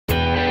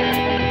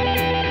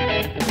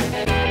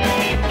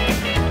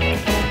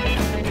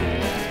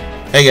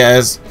Hey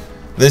guys,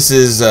 this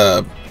is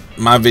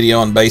my video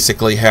on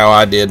basically how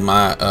I did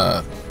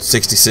my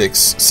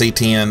 66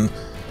 C10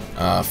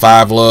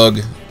 5-lug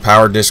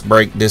power disc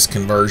brake disc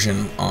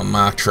conversion on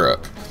my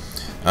truck.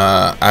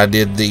 I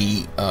did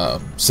the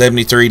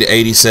 73 to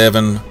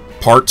 87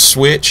 parts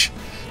switch.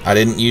 I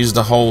didn't use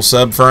the whole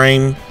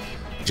subframe,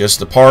 just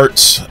the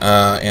parts,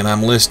 and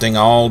I'm listing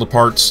all the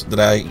parts that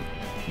I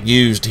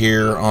used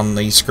here on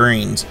these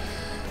screens.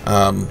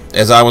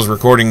 As I was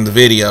recording the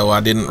video, I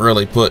didn't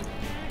really put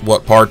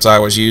what parts I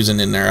was using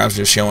in there. I was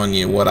just showing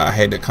you what I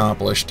had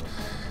accomplished.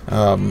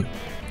 Here's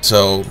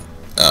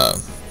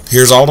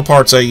all the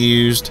parts I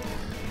used.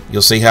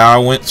 You'll see how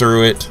I went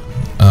through it.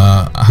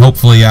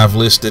 Hopefully I've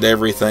listed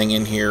everything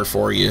in here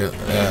for you.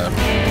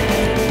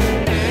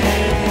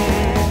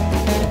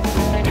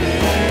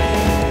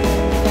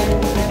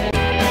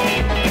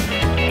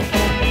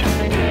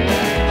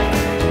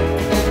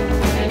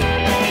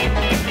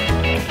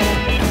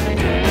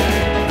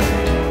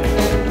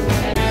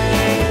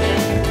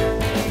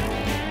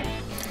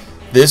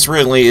 This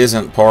really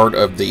isn't part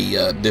of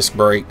the disc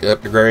brake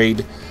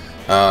upgrade,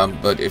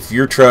 but if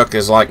your truck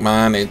is like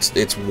mine,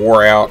 it's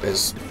wore out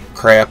as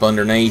crap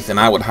underneath, and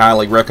I would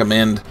highly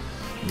recommend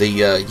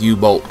the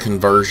U-bolt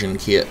conversion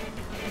kit.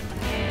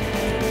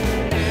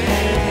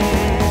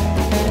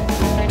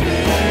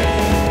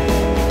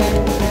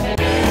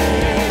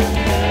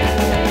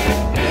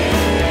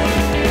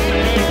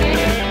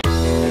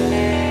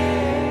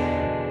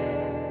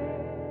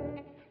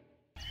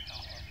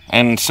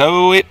 And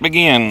so it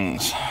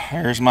begins.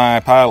 Here's my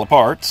pile of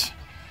parts.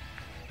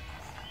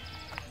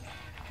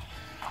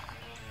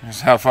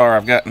 Here's how far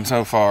I've gotten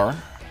so far.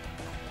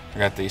 I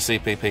got the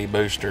CPP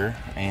booster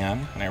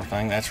in and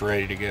everything. That's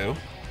ready to go.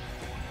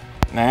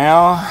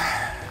 Now,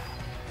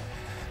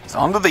 it's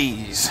on to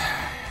these.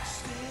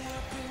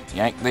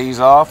 Yank these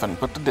off and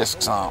put the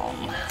discs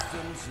on.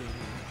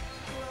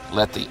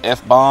 Let the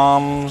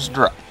F-bombs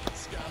drop.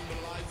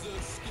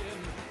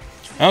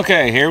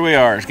 Okay, here we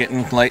are. It's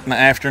getting late in the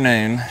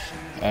afternoon,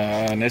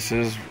 and this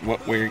is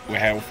what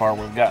how far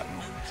we've gotten.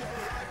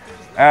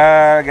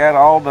 I got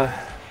all the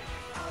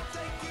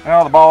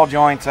ball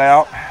joints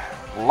out.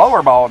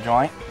 Lower ball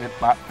joint did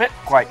not fit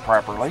quite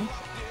properly.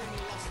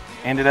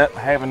 Ended up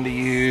having to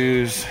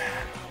use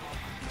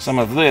some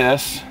of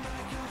this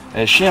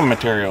as shim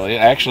material. It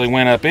actually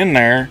went up in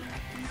there,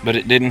 but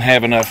it didn't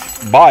have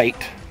enough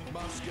bite.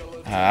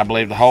 I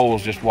believe the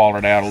holes just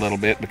watered out a little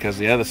bit because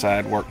the other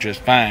side worked just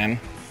fine.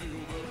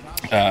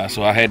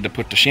 So I had to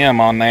put the shim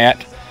on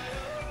that,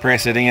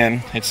 press it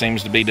in. It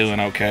seems to be doing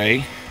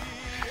okay.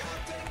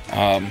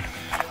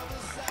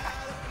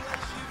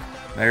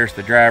 There's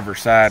the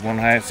driver's side one.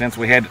 Since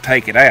we had to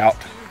take it out,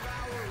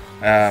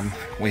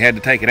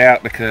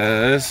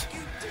 because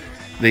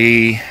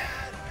the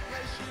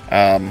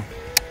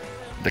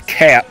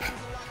cap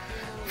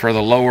for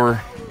the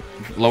lower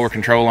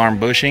control arm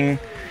bushing,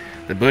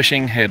 the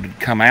bushing had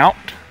come out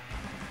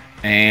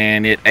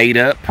and it ate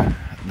up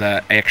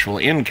the actual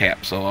end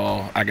cap.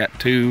 So I got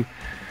two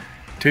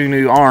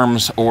new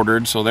arms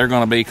ordered, so they're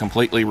going to be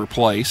completely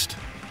replaced.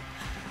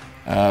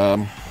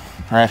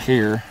 Right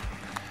here,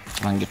 I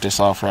can get this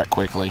off right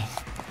quickly.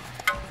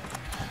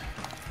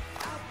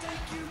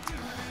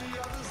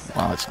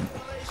 While it's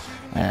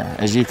there,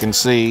 as you can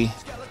see,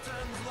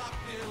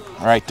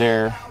 right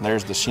there,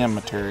 there's the shim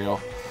material.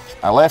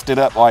 I left it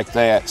up like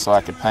that so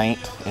I could paint,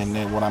 and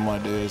then what I'm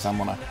going to do is I'm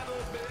going to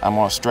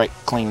straight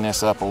clean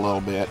this up a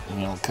little bit,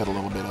 you know, cut a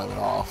little bit of it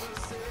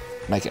off,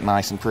 make it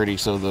nice and pretty,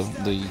 so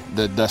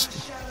the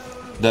dust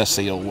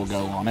seal will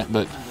go on it.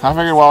 But I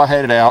figured while I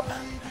had it out,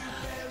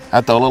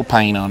 I'd throw a little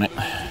paint on it.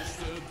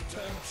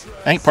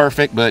 Ain't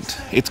perfect, but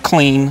it's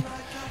clean.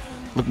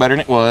 Look better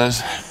than it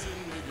was.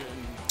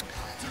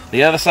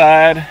 The other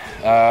side,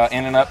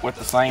 ended up with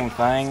the same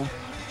thing.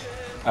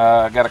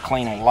 Got to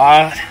clean a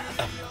lot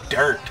of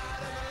dirt.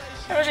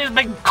 There's just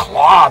big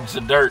clods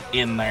of dirt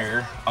in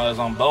there. I was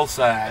on both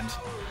sides,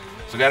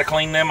 so got to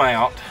clean them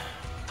out.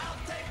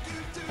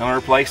 I'm gonna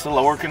replace the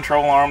lower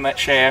control arm, that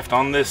shaft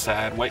on this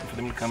side. Waiting for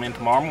them to come in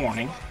tomorrow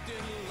morning.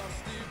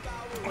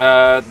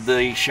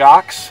 The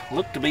shocks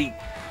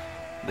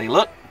they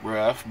look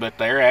rough, but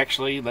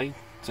they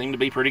seem to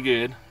be pretty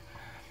good.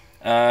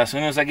 As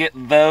soon as I get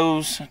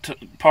those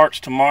parts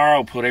tomorrow,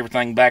 I'll put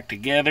everything back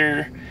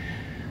together.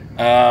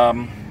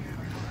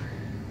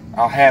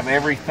 I'll have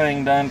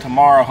everything done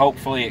tomorrow,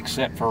 hopefully,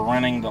 except for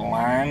running the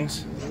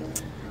lines.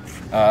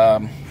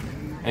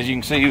 As you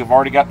can see, we've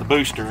already got the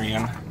booster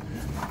in.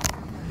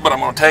 But I'm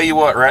going to tell you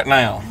what right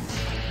now.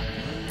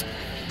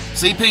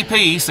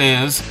 CPP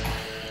says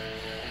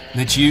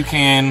that you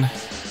can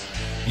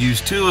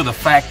use 2 of the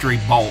factory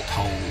bolt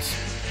holes,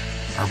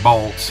 or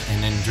bolts,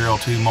 and then drill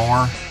 2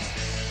 more.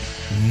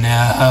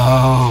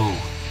 No.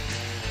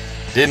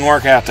 Didn't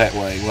work out that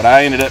way. What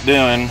I ended up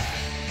doing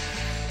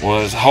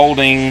was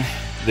holding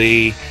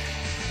the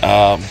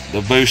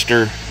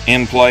booster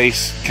in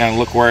place, kind of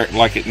look where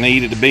like it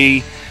needed to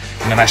be,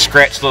 and then I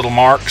scratched little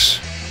marks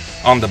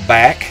on the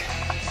back,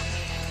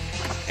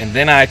 and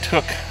then I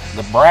took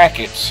the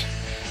brackets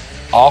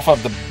off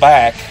of the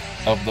back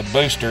of the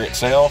booster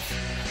itself,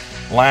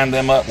 lined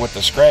them up with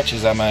the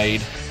scratches I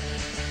made,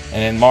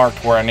 and then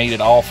marked where I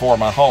needed all 4 of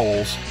my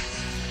holes,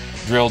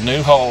 drilled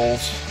new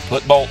holes,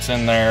 put bolts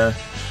in there,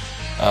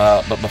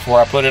 but before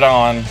I put it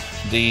on,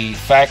 the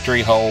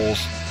factory holes,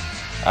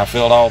 I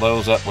filled all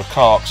those up with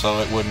caulk so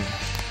it wouldn't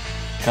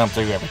come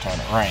through every time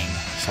it rained.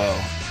 So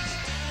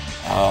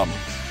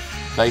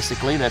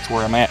basically that's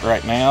where I'm at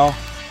right now,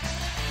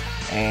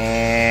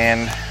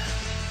 and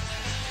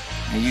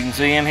as you can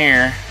see in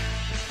here,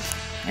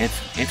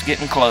 it's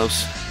getting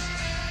close.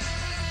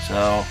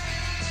 So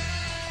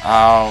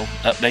I'll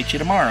update you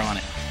tomorrow on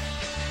it.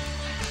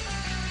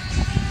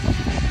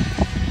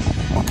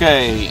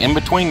 Okay, in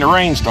between the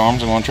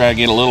rainstorms, I'm going to try to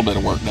get a little bit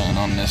of work done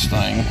on this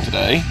thing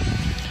today.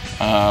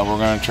 We're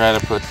going to try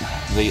to put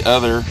the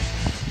other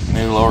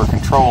new lower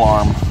control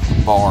arm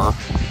bar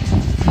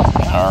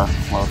in our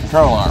lower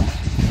control arm.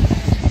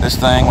 This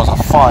thing was a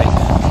fight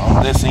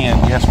on this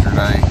end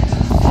yesterday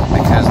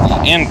because the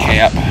end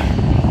cap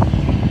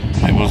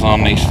that was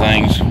on these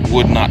things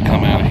would not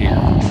come out of here.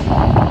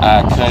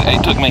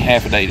 It took me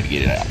half a day to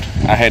get it out.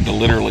 I had to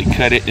literally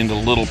cut it into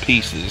little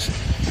pieces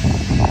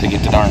to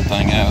get the darn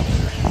thing out of there.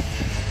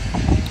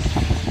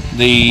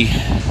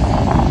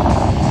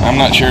 I'm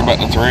not sure about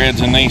the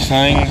threads in these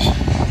things.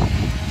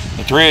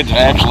 The threads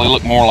actually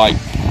look more like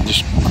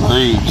just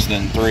grooves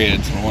than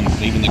threads,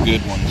 even the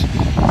good ones.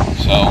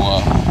 So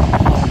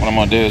what I'm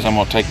going to do is I'm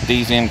going to take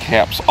these end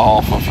caps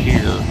off of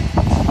here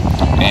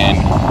and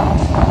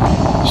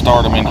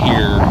start them in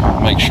here,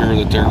 make sure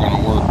that they're going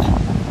to work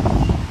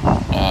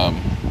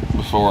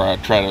before I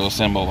try to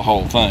assemble the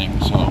whole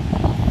thing. So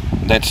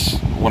that's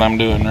what I'm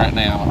doing right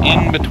now,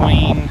 in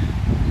between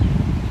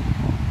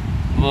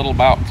little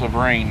bouts of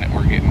rain that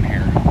we're getting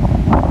here.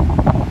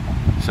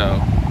 So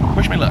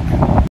wish me luck.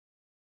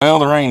 Well,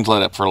 the rain's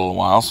let up for a little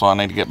while, so I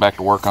need to get back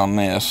to work on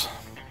this.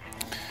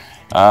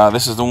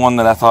 This is the one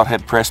that I thought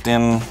had pressed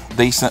in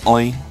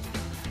decently.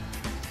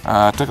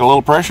 It took a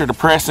little pressure to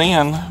press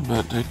in,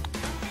 but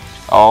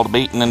all the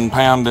beating and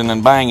pounding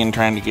and banging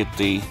trying to get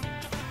the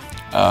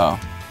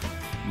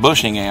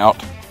bushing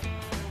out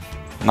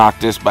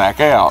knocked this back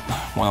out.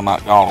 Well,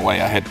 not all the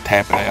way, I had to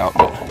tap it out,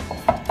 but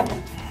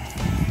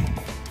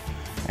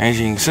as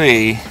you can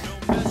see,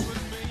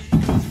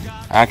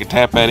 I could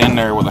tap that in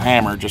there with a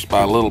hammer just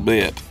by a little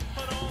bit.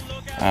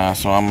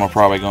 So I'm going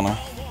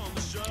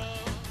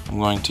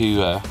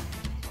to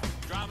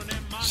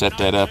set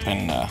that up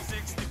and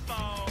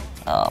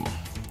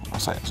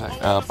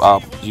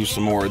I'll use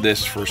some more of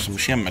this for some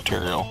shim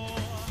material.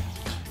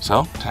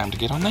 So time to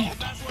get on that.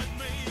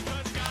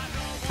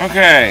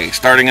 Okay,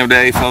 starting of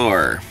day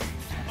 4.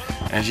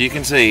 As you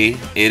can see,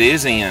 it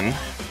is in.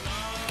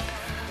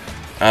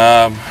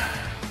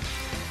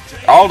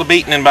 All the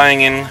beating and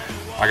banging,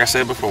 like I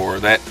said before,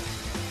 that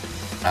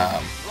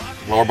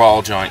lower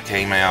ball joint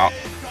came out.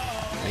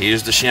 I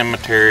used the shim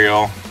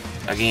material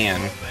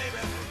again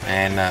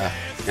and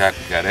got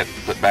it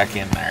put back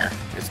in there.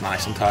 It's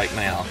nice and tight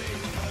now.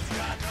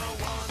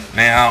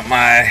 Now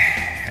I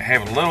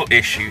have a little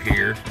issue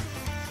here.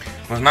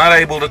 Was not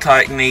able to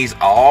tighten these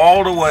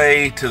all the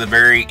way to the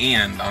very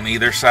end on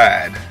either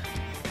side.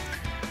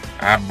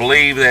 I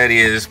believe that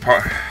is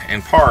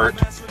in part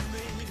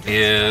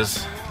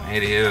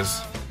it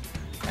is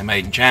a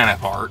made in China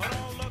part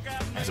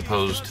as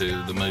opposed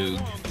to the Moog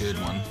good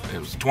one. It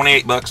was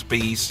 28 bucks a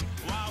piece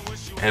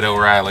at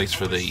Oreillys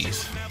for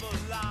these.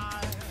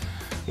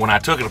 When I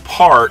took it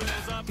apart,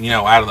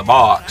 out of the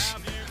box,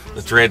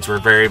 the threads were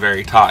very,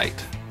 very tight.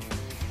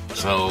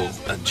 So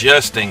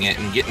adjusting it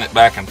and getting it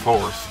back and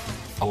forth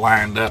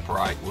aligned up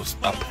right was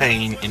a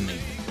pain in the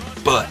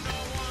butt.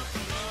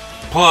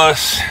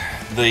 Plus,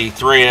 the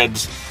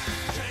threads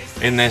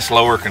in this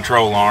lower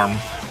control arm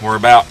were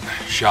about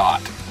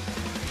shot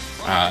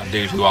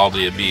due to all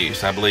the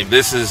abuse. I believe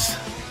this is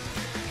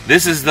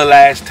the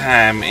last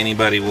time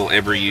anybody will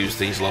ever use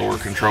these lower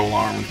control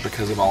arms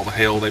because of all the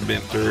hell they've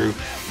been through.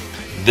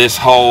 This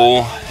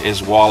hole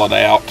is walled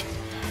out.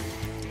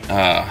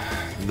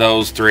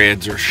 Those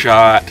threads are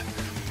shot.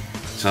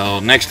 So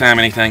next time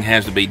anything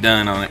has to be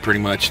done on it,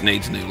 pretty much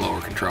needs a new lower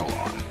control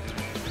arm.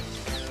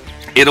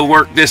 It'll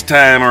work this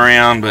time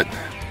around, but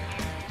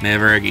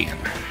never again.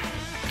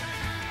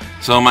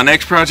 So my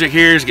next project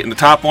here is getting the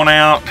top one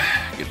out,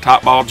 get the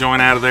top ball joint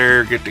out of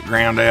there, get the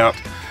ground out,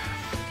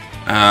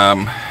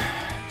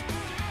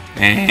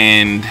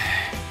 and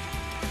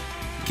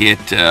get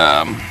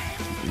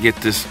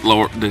this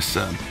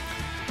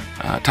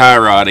tie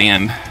rod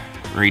end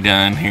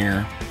redone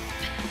here.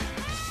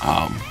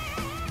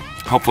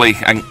 Hopefully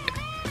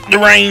the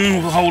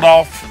rain will hold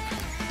off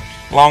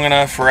long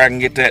enough where I can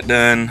get that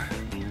done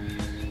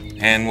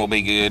and we'll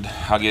be good.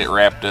 I'll get it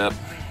wrapped up.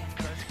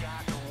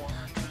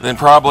 Then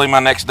probably my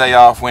next day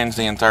off,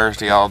 Wednesday and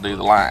Thursday, I'll do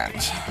the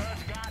lines.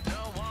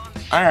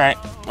 Alright,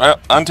 well,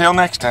 until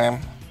next time.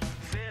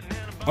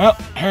 Well,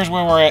 here's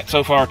where we're at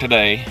so far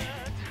today.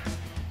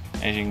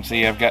 As you can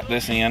see, I've got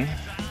this in.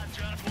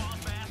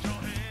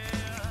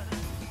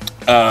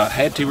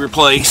 Had to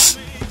replace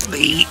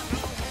the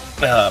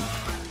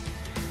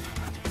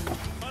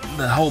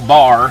whole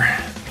bar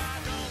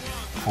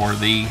for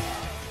the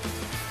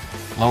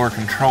lower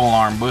control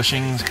arm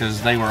bushings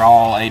because they were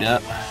all ate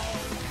up.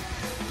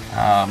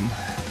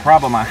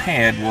 Problem I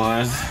had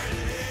was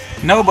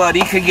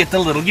nobody could get the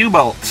little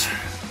U-bolts.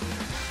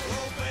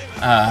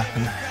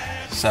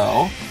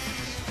 So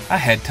I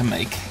had to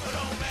make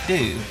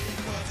do.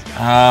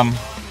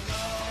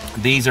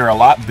 These are a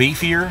lot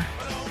beefier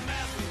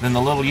than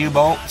the little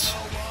U-bolts.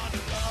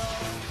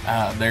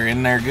 They're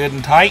in there good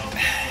and tight.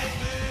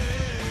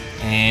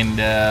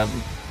 And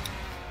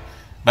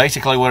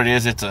basically what it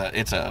is, it's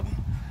a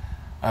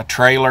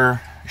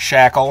trailer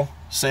shackle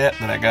set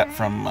that I got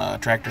from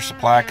Tractor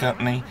Supply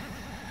Company.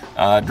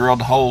 Drilled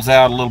the holes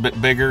out a little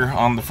bit bigger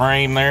on the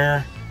frame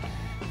there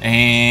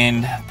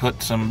and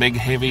put some big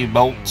heavy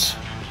bolts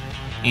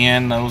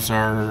in. Those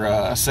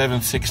are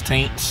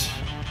 7/16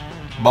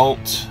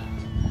 bolts,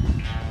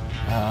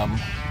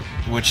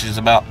 which is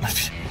about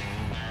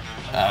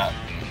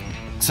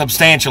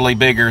substantially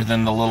bigger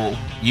than the little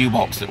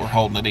U-bolts that were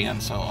holding it in,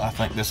 so I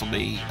think this will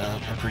be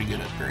a pretty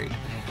good upgrade.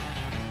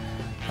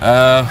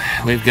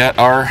 We've got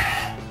our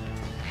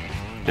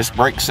disc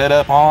brake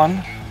setup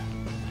on.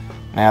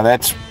 Now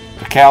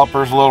the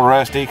caliper's a little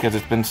rusty because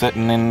it's been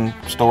sitting in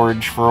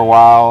storage for a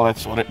while.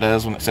 That's what it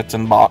does when it sits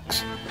in the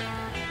box.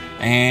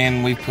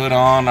 And we put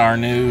on our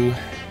new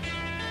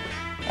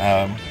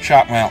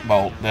shock mount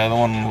bolt. The other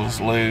one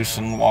was loose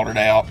and watered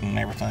out and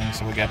everything,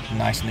 so we got a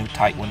nice new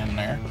tight one in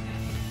there.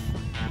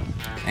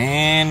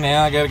 And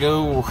now I gotta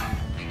go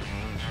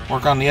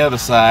work on the other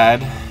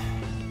side.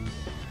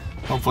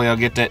 Hopefully I'll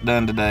get that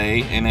done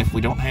today, and if we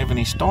don't have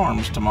any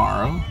storms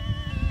tomorrow,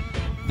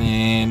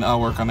 then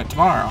I'll work on it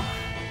tomorrow.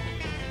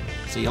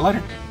 See you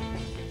later.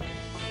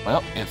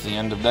 Well, it's the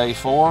end of day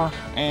 4,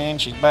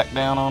 and she's back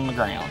down on the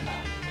ground.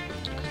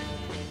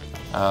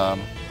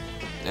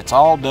 It's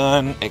all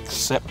done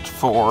except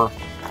for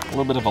a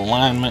little bit of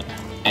alignment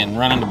and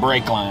running the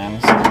brake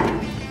lines.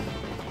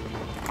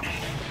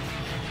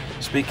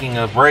 Speaking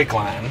of brake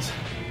lines,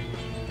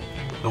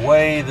 the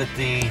way that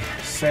the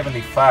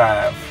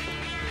 75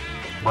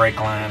 brake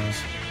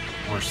lines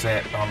were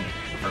set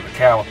for the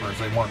calipers,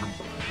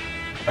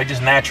 they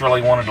just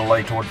naturally wanted to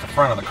lay towards the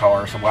front of the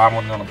car, so I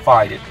wasn't going to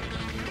fight it.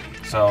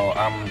 So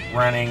I'm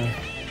running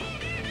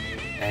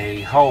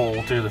a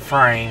hole through the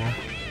frame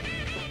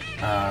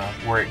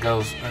where it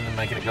goes, and then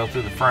making it go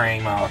through the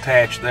frame. I'll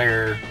attach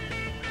there,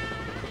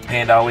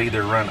 and I'll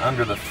either run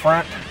under the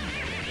front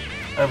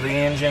of the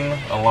engine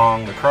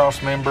along the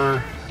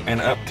crossmember and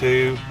up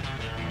to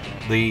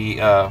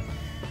the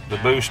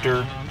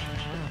booster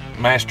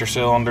master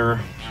cylinder,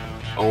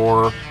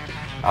 or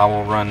I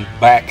will run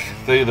back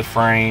through the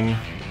frame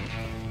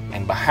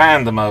and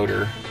behind the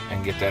motor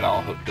and get that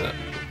all hooked up.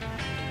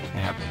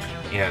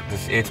 Yeah,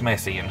 it's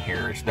messy in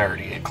here. It's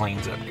dirty. It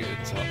cleans up good,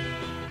 so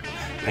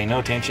pay no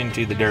attention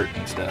to the dirt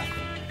and stuff.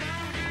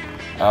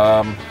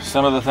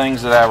 Some of the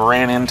things that I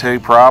ran into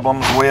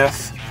problems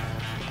with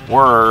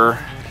were,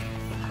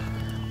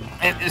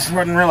 this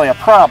wasn't really a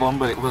problem,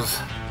 but it was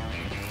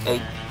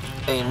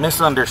a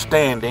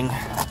misunderstanding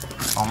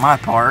on my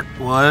part,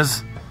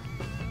 was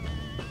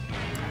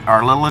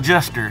our little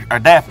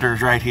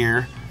adapters right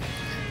here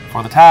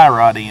for the tie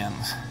rod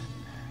ends.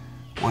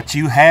 What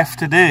you have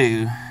to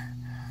do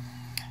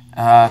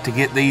to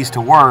get these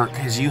to work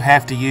is you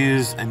have to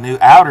use a new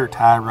outer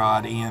tie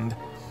rod end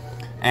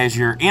as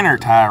your inner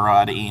tie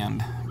rod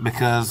end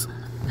because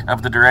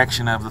of the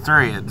direction of the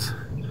threads.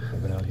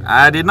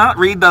 I did not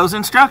read those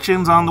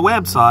instructions on the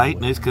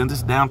website. It's because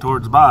it's down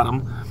towards the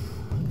bottom,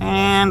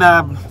 and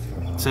I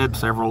said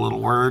several little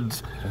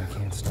words,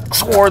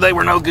 swore they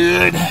were no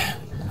good,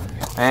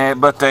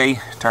 but they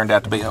turned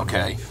out to be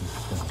okay.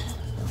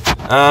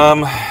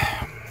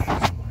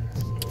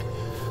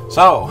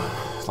 So,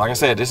 like I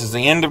said, this is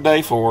the end of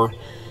day 4.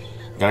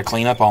 Got to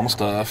clean up all my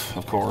stuff,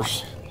 of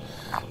course.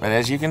 But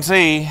as you can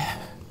see,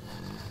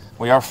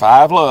 we are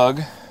 5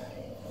 lug.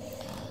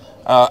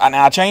 Now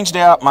I changed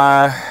out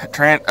my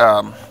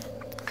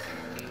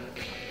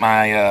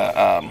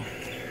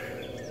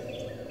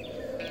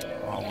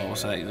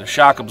the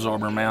shock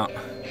absorber mount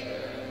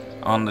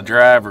on the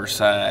driver's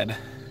side.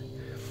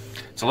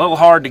 It's a little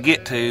hard to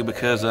get to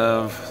because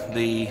of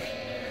the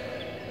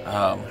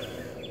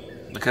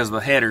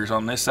headers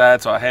on this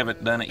side, so I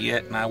haven't done it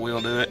yet, and I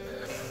will do it.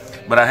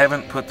 But I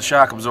haven't put the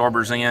shock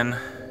absorbers in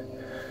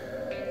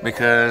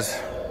because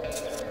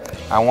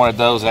I wanted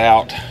those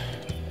out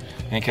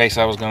in case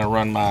I was going to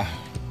run my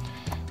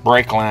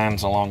brake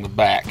lines along the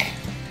back,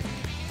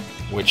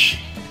 which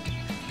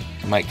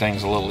would make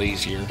things a little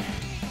easier.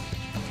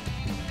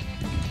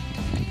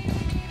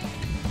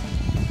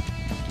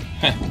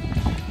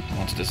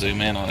 Wants to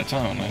zoom in on its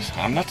own.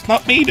 That's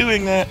not me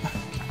doing that.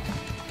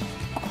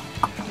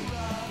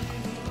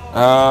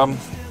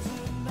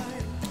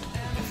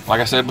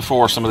 Like I said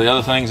before, some of the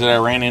other things that I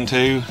ran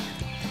into,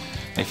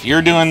 if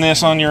you're doing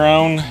this on your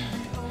own,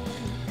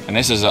 and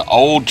this is an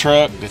old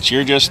truck that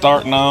you're just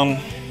starting on,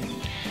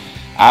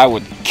 I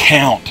would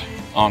count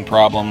on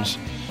problems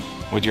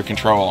with your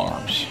control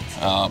arms.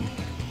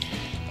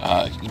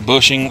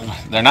 Bushing,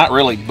 they're not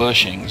really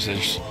bushings.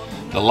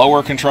 The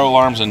lower control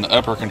arms and the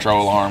upper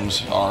control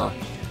arms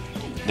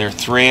they're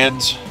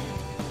threads,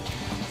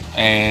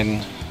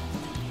 and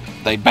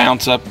they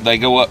bounce up, they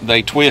go up,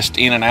 they twist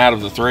in and out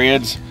of the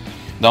threads.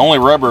 The only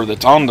rubber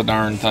that's on the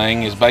darn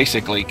thing is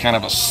basically kind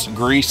of a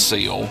grease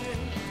seal.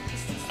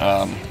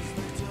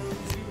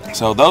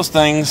 So those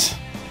things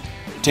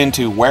tend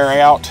to wear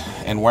out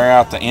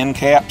the end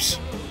caps,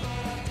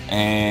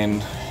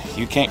 and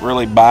you can't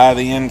really buy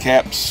the end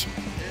caps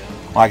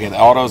like at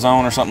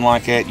AutoZone or something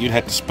like that. You'd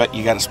have to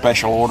you got to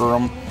special order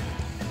them.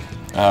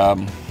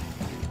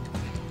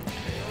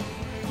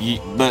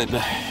 But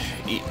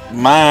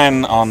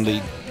mine on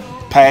the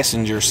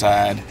passenger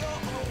side,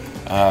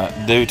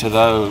 due to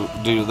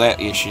that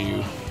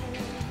issue,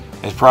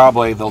 is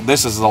probably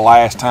this is the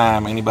last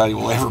time anybody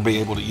will ever be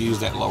able to use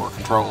that lower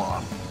control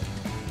arm,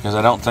 because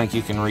I don't think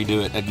you can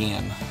redo it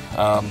again.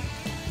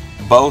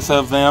 Both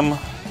of them,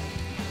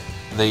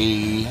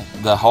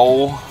 the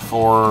hole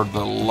for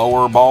the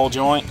lower ball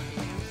joint,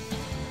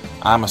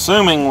 I'm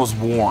assuming was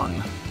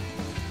worn,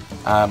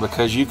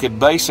 because you could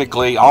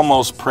basically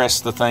almost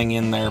press the thing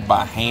in there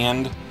by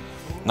hand.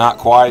 Not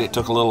quite, it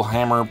took a little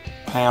hammer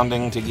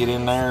pounding to get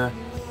in there,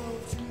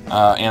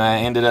 and I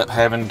ended up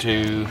having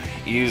to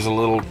use a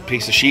little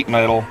piece of sheet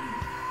metal,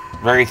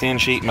 very thin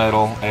sheet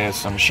metal, as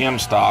some shim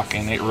stock,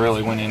 and it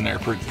really went in there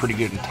pretty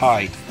good and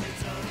tight.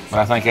 But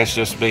I think that's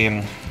just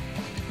being,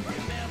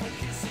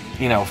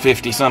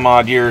 50 some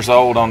odd years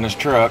old on this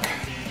truck,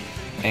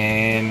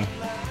 and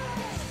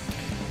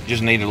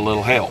just needed a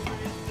little help.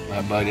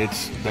 But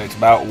it's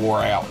about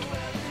wore out.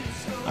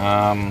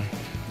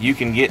 You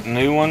can get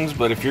new ones,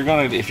 but if you're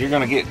gonna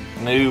get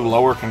new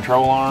lower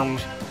control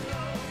arms,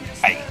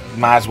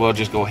 might as well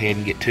just go ahead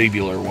and get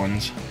tubular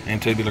ones, and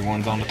tubular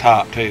ones on the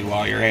top too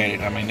while you're at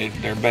it. I mean,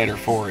 they're better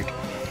for it.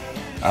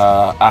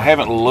 I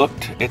haven't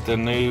looked at the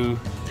new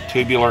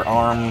tubular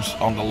arms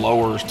on the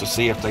lowers to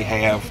see if they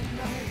have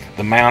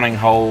the mounting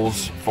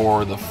holes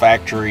for the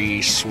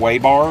factory sway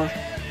bar,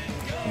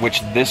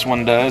 which this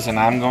one does, and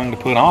I'm going to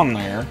put on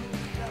there.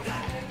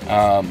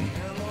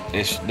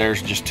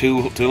 There's just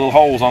two little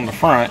holes on the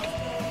front.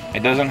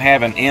 It doesn't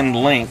have an end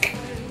link.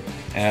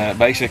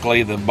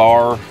 Basically, the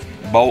bar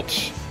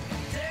bolts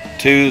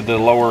to the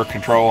lower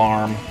control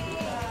arm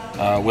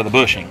with a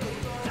bushing,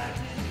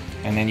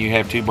 and then you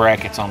have two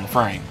brackets on the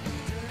frame.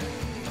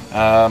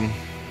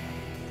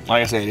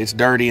 Like I said, it's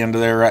dirty under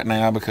there right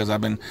now because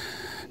I've been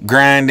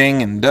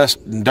grinding and dust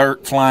and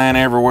dirt flying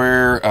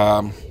everywhere.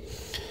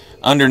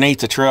 Underneath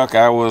the truck,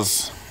 I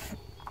was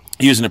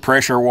using a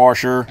pressure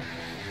washer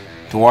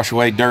to wash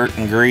away dirt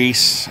and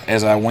grease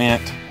as I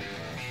went,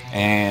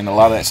 and a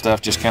lot of that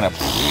stuff just kind of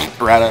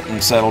right up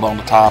and settled on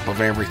the top of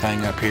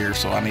everything up here.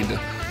 So I need to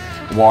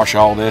wash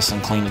all this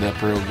and clean it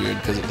up real good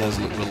because it does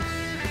look a little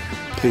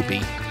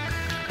poopy.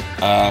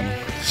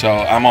 So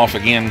I'm off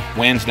again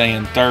Wednesday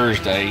and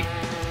Thursday,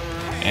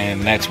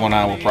 and that's when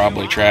I will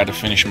probably try to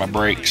finish my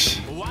brakes.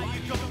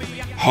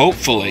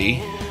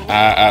 Hopefully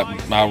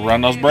I'll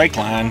run those brake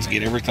lines,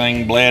 get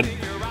everything bled,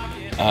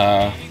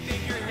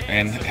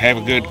 and have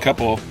a good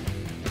couple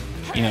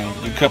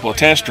of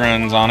test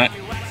runs on it,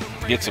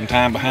 get some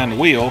time behind the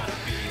wheel,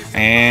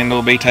 and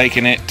we'll be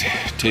taking it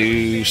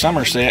to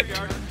Somerset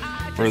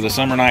for the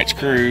Summer Nights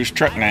Cruise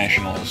Truck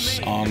Nationals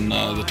on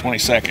the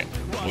 22nd,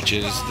 which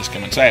is this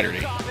coming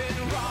Saturday.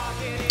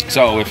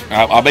 So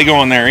I'll be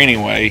going there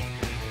anyway,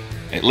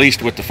 at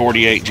least with the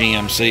 48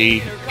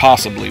 GMC,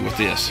 possibly with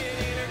this.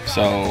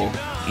 So,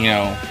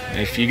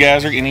 if you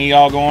guys are, any of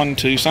y'all going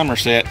to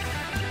Somerset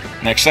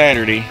next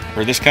Saturday,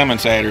 or this coming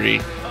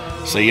Saturday,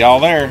 see y'all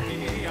there.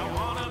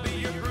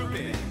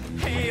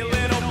 Hey,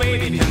 little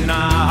baby,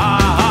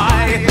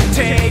 tonight,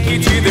 take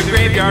you to the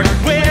graveyard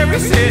where we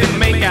sit and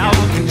make out.